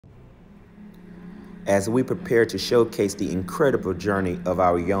as we prepare to showcase the incredible journey of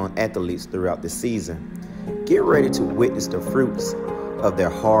our young athletes throughout the season. Get ready to witness the fruits of their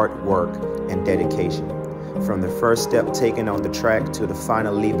hard work and dedication. From the first step taken on the track to the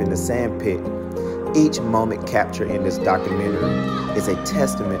final leap in the sandpit, each moment captured in this documentary is a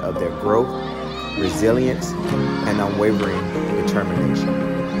testament of their growth, resilience, and unwavering determination.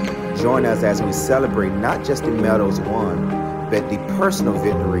 Join us as we celebrate not just the medals won, but the personal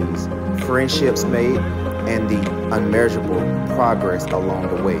victories, friendships made, and the unmeasurable progress along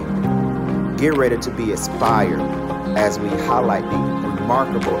the way. Get ready to be inspired as we highlight the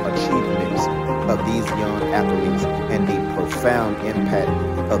remarkable achievements of these young athletes and the profound impact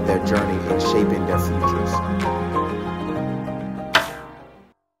of their journey in shaping their futures.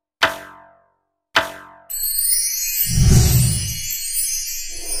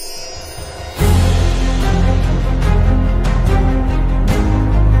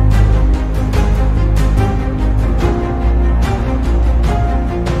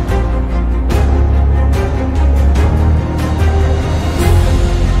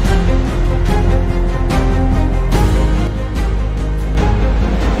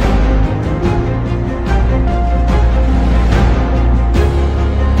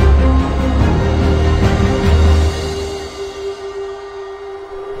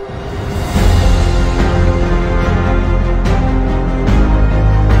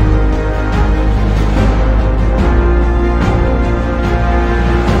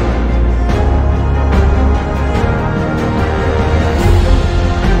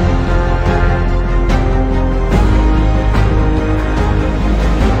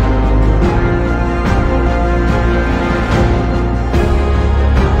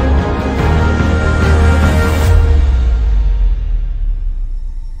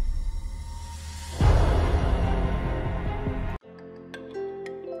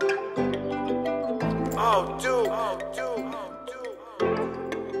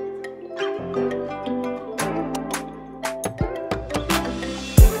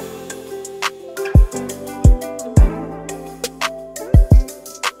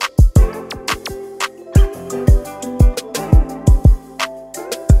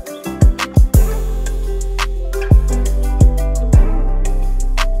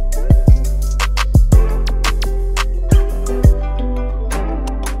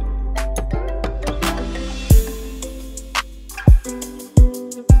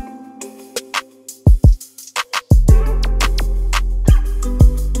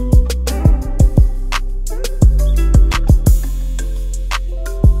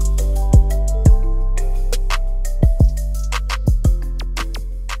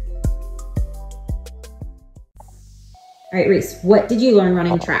 All right, Reese, what did you learn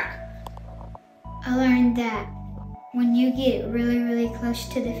running track? I learned that when you get really, really close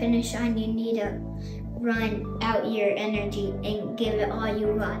to the finish line, you need to run out your energy and give it all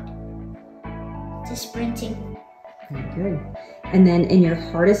you got to sprinting. Okay, good. And then in your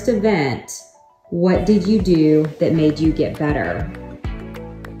hardest event, what did you do that made you get better?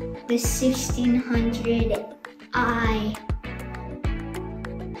 The 1600,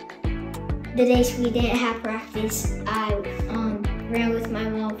 the days we didn't have practice, I ran with my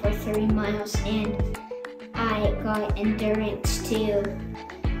mom for 3 miles and I got endurance to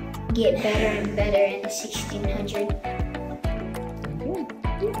get better and better in the 1600.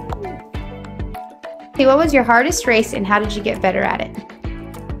 Okay, what was your hardest race and how did you get better at it?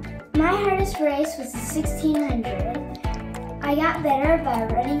 My hardest race was the 1600. I got better by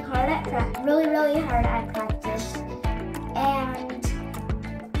running hard at really hard at practice and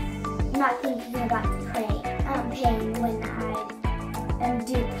not thinking about the pain when I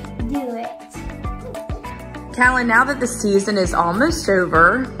do it. Callan, now that the season is almost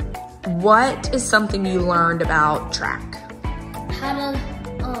over, what is something you learned about track? How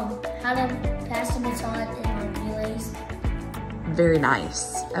to pass the baton in my relays. Very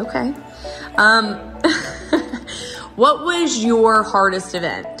nice. Okay. What was your hardest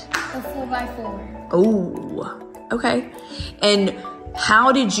event? The 4x4. Oh, okay. And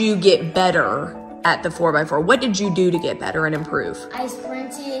how did you get better at the 4x4? What did you do to get better and improve? I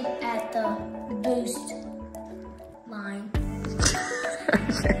sprinted at the boost line.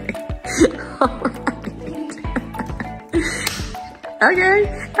 Okay. All right.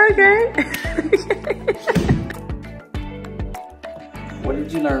 Okay. What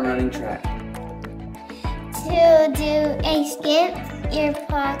did you learn running track? To do a skip, your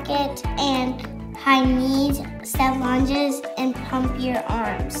pocket, and high knees, step lunges, and pump your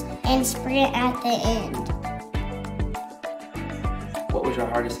arms, and sprint at the end. What was your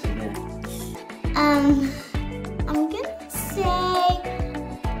hardest event? I'm gonna say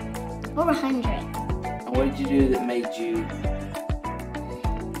 400. What did you do that made you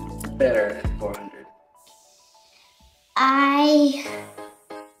better at the 400? I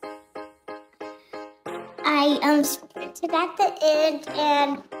sprinted at the end,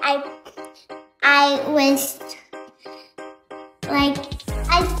 and I was like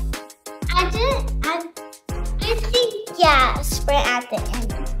I think, yeah, sprint at the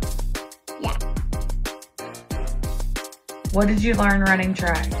end. Yeah. What did you learn running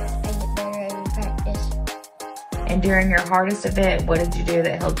track? I get better every practice. And during your hardest event, what did you do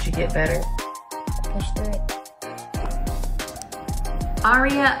that helped you get better? Push through it.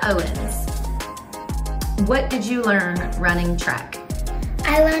 Aria Owens, what did you learn running track?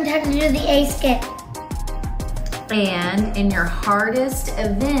 I learned how to do the A skip. And in your hardest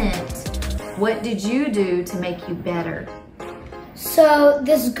event, what did you do to make you better? So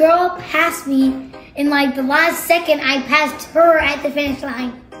this girl passed me, in like the last second, I passed her at the finish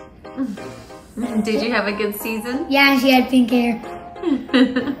line. Did you have a good season? Yeah, she had pink hair.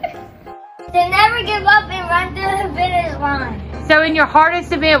 To never give up and run to the finish line. So in your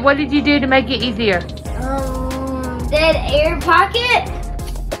hardest event, what did you do to make it easier? That air pocket.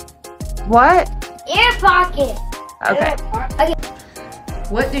 What? Air pocket. Okay. Okay.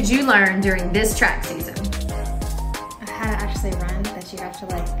 What did you learn during this track season? How to actually run, that you have to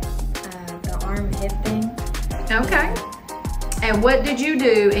like the arm hip thing. Okay. And what did you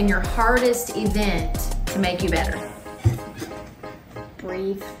do in your hardest event to make you better?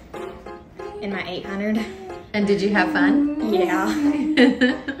 Breathe in my 800. And did you have fun? Yeah.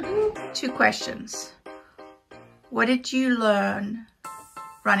 2 questions. What did you learn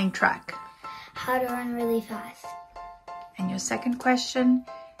running track? How to run really fast. And your second question,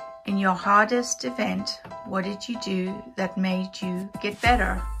 in your hardest event, what did you do that made you get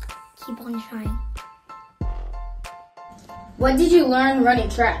better? Keep on trying. What did you learn running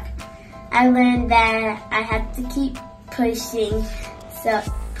track? I learned that I have to keep pushing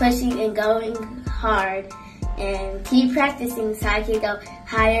and going hard and keep practicing so I can go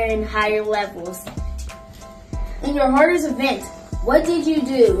higher and higher levels. In your hardest event, what did you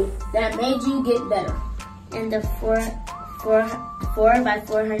do that made you get better? In the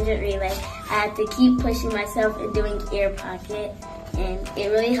 4x400 relay, I had to keep pushing myself and doing air pocket, and it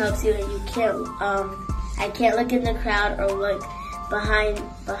really helps you, and you can't, I can't look in the crowd or look behind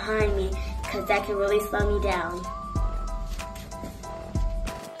me because that can really slow me down.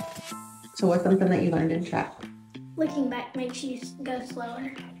 So what's something that you learned in track? Looking back makes you go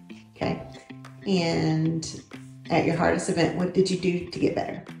slower. Okay. And at your hardest event, what did you do to get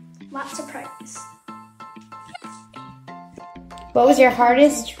better? Lots of practice. What was your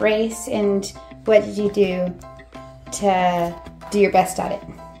hardest race and what did you do to do your best at it?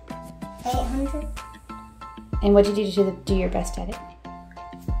 800. And what did you do to do your best at it?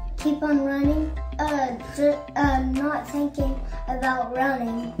 Keep on running. Not thinking about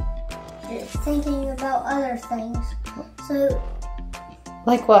running. Just thinking about other things. So.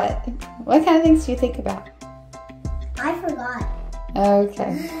 Like what? What kind of things do you think about? I forgot.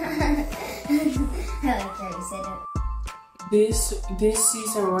 Okay. I like how you said it. This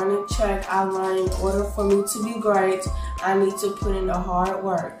season running track, I learned in order for me to be great, I need to put in the hard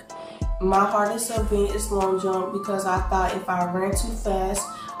work. My hardest event is long jump because I thought if I ran too fast,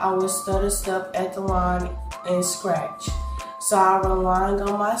 I would stutter step at the line and scratch. So I relied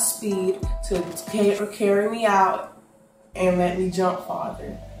on my speed to carry me out and let me jump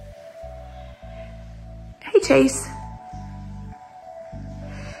farther. Hey Chase.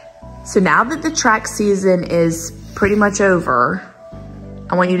 So now that the track season is pretty much over,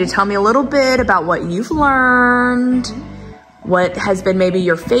 I want you to tell me a little bit about what you've learned, what has been maybe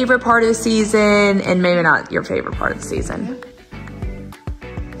your favorite part of the season and maybe not your favorite part of the season.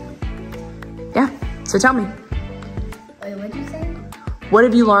 Yeah, so tell me. Wait, what'd you say? What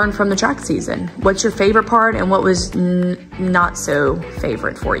have you learned from the track season? What's your favorite part and what was not so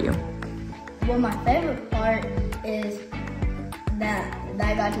favorite for you? Well, my favorite part is that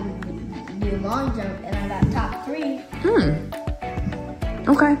I got to do long jump and I got top 3.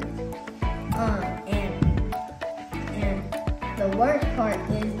 Okay. And the worst part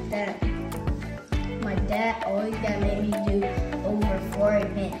is that my dad always got to make me do over 4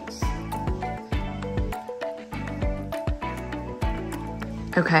 events.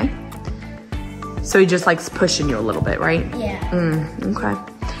 Okay. So he just likes pushing you a little bit, right? Yeah. Okay.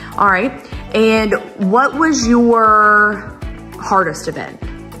 All right. And what was your hardest event?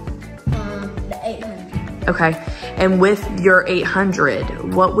 The 800. Okay. And with your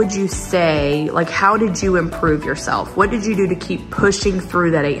 800, what would you say, like how did you improve yourself? What did you do to keep pushing through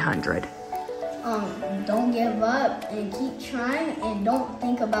that 800? Don't give give up and keep trying and don't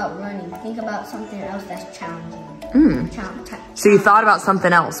think about running. Think about something else that's challenging. So you thought about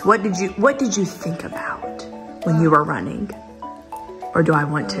something else. What did you think about when you were running? Or do I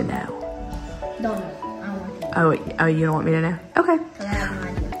want to know? Don't know. I don't want to know. Oh, you don't want me to know? Okay. 'Cause I have no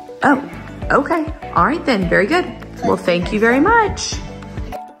idea. Oh, okay. All right then. Very good. Well, thank you very much.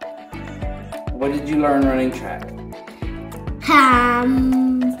 What did you learn running track?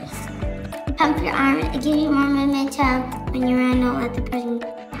 Pump your arm and give you more momentum when you run. Don't let the person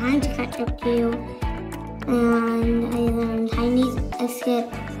behind you catch up to you. And I learned high knees, a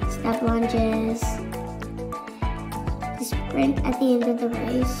skip, step lunges, the sprint at the end of the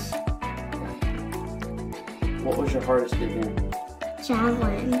race, What was your hardest event?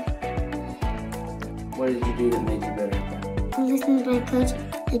 javelin. What did you do that made you better at that? I listened to my coach.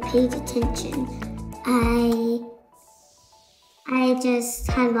 I paid attention. I just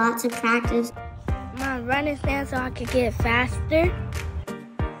had lots of practice. My running fast so I could get faster.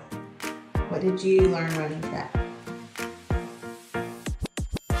 What did you learn running track?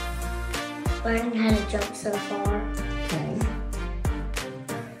 Learning how to jump so far. Okay.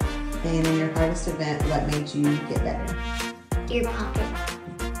 And in your hardest event, what made you get better? Ear pocket.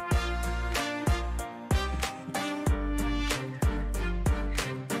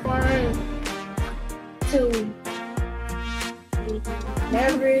 Learn to be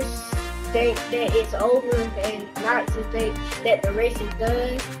nervous, think that it's over, and not to think that the race is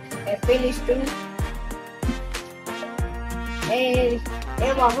done and finish through. And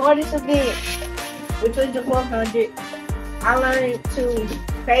in my hardest event, which was the 400, I learned to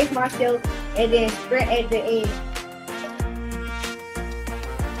pace myself and then sprint at the end.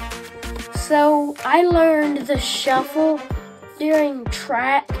 So I learned the shuffle during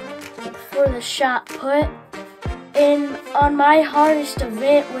track for the shot put. And on my hardest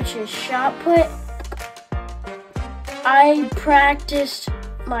event, which is shot put, I practiced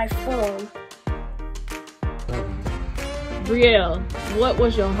my form. Brielle, what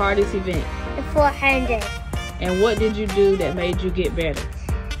was your hardest event? The 400. And what did you do that made you get better?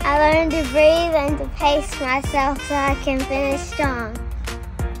 I learned to breathe and to pace myself so I can finish strong.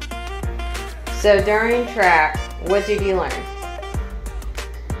 So during track, what did you learn?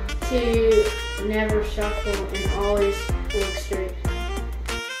 To never shuffle and always look straight.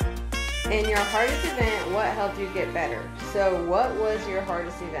 In your hardest event, what helped you get better? So what was your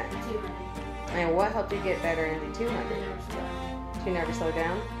hardest event? 200. And what helped you get better in the 200? To never slow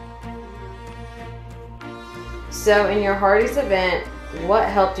down? So in your hardest event, what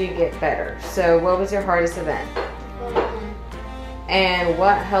helped you get better? So what was your hardest event? 4x1. And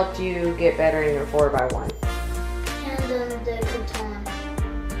what helped you get better in your 4x1? Handle the baton.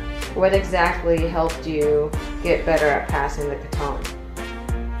 What exactly helped you get better at passing the baton?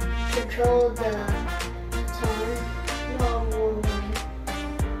 Control the baton while moving.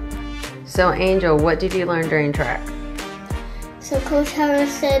 So Angel, what did you learn during track? So Coach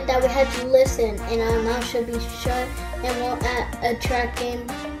Harris said that we had to listen and our mouth should be shut and won't at a track game,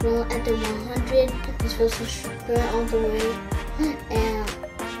 won't at the 100. We're supposed to sprint on the way and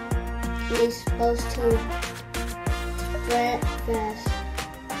we're supposed to sprint fast.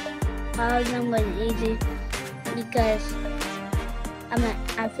 All of them was easy because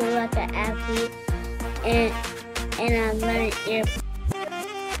I feel like an athlete and I learned it.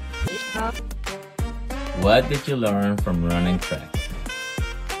 What did you learn from running track?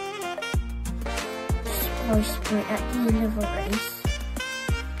 Or sprint at the end of a race.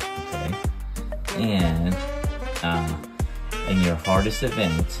 Okay. And in your hardest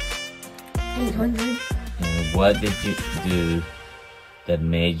event, 800. and what did you do that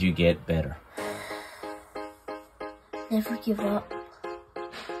made you get better? Never give up.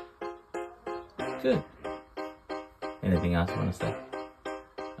 Good. Anything else you want to say?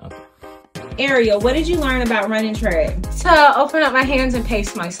 Okay. Ariel, what did you learn about running track? To open up my hands and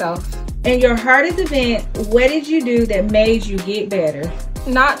pace myself. In your hardest event, what did you do that made you get better?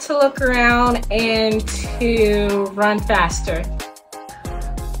 Not to look around and to run faster.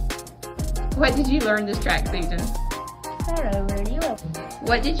 What did you learn this track season?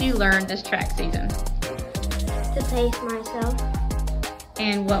 What did you learn this track season? To pace myself.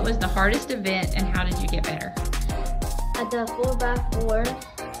 And what was the hardest event and how did you get better? I did 4x4.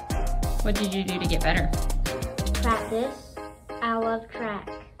 What did you do to get better? Practice. I love track.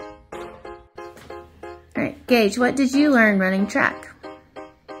 Alright, Gage, what did you learn running track?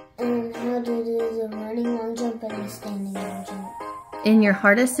 And how to do the running long jump and the standing long jump. In your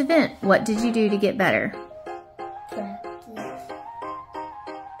hardest event, what did you do to get better? Practice.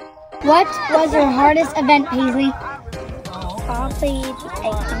 What was your hardest event, Paisley? Probably the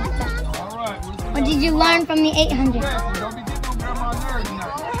 800. What What did you learn from the 800?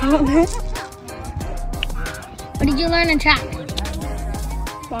 What did you learn in track?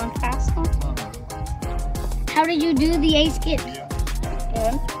 Run faster. How did you do the 8 skips?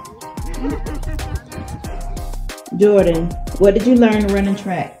 Jordan, what did you learn running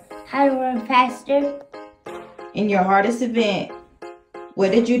track? How to run faster. In your hardest event,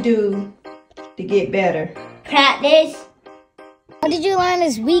 what did you do to get better? Practice. What did you learn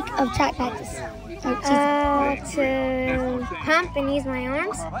this week of track practice? To pump and use my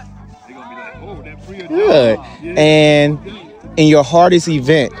arms. Good. And in your hardest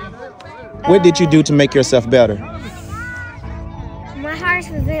event, what did you do to make yourself better? My hardest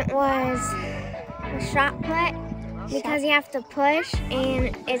event was a shot put because you have to push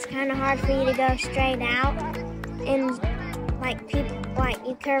and it's kind of hard for you to go straight out and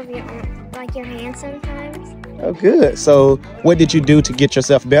you curve your hand sometimes. Oh, good. So what did you do to get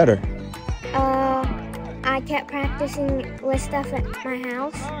yourself better? I kept practicing with stuff at my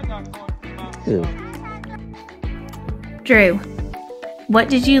house. Good. Drew, what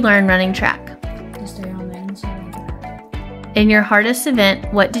did you learn running track? To stay on the inside. In your hardest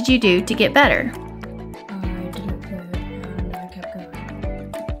event, what did you do to get better? I didn't quit and I kept going.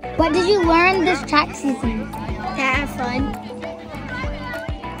 What did you learn this track season? To have fun.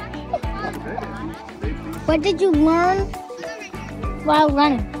 What did you learn while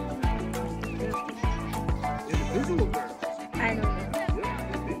running? I don't know.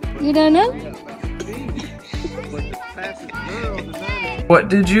 You don't know? What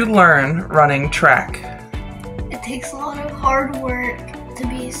did you learn running track? It takes a lot of hard work to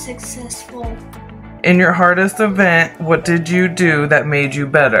be successful. In your hardest event, what did you do that made you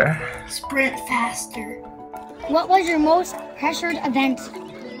better? Sprint faster. What was your most pressured event?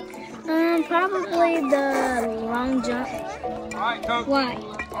 Probably the long jump. Why?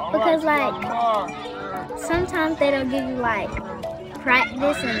 Because sometimes they don't give you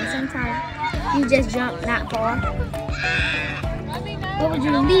practice and sometimes you just jump that far. What was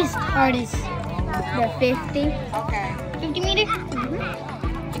your least hardest? The 50. 50 meter?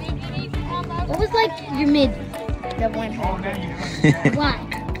 What was your mid? The 100. Why?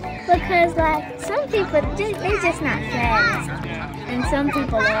 Because some people, they're just not fast. And some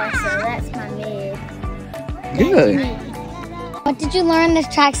people are, so that's my mid. Good. What did you learn this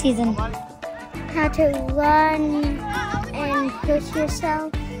track season? How to run and push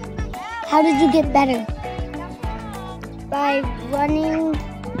yourself. How did you get better? By running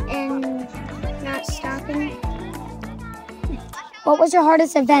and not stopping. What was your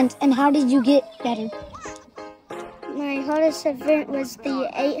hardest event and how did you get better? My hardest event was the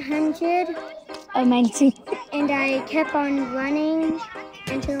 800. Oh, mine too. And I kept on running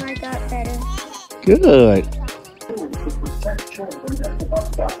until I got better. Good.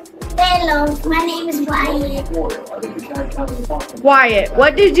 Hello, my name is Wyatt. Wyatt,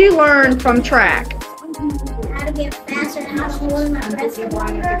 what did you learn from track? How to get faster and how to lower my pressure.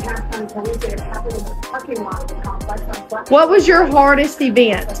 What was your hardest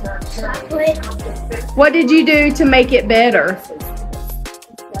event? Chocolate. What did you do to make it better?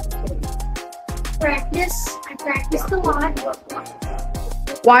 Practice. I practiced a lot.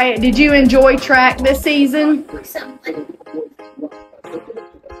 Wyatt, did you enjoy track this season?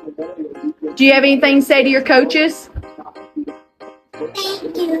 Do you have anything to say to your coaches?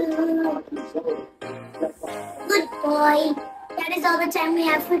 Thank you. Good boy. That is all the time we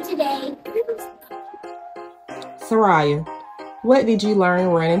have for today. Soraya, what did you learn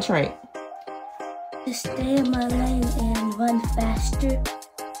running track? To stay in my lane and run faster.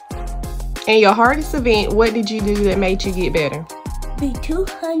 In your hardest event, what did you do that made you get better? The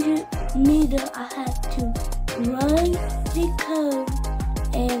 200 meter, I had to run the curve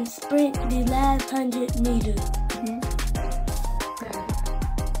and sprint the last 100 meters.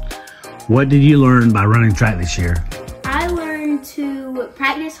 What did you learn by running track this year? I learned to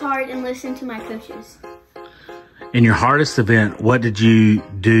practice hard and listen to my coaches. In your hardest event, what did you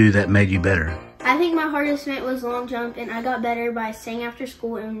do that made you better? I think my hardest event was long jump, and I got better by staying after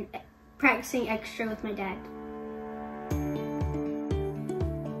school and practicing extra with my dad.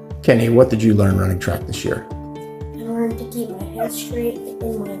 Kenny, what did you learn running track this year? I learned to keep my head straight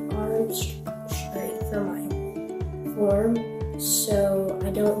and my arms straight for my form, so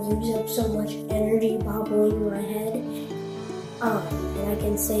I don't use up so much energy bobbling my head, and I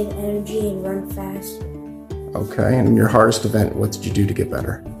can save energy and run fast. Okay, and in your hardest event, what did you do to get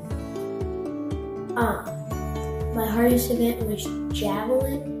better? My hardest event was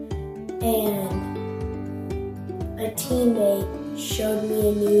javelin, and a teammate showed me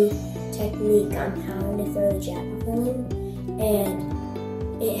a new technique on how to throw the javelin, and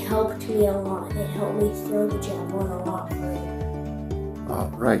it helped me a lot. It helped me throw the javelin a lot further.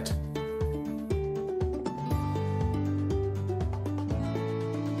 All right.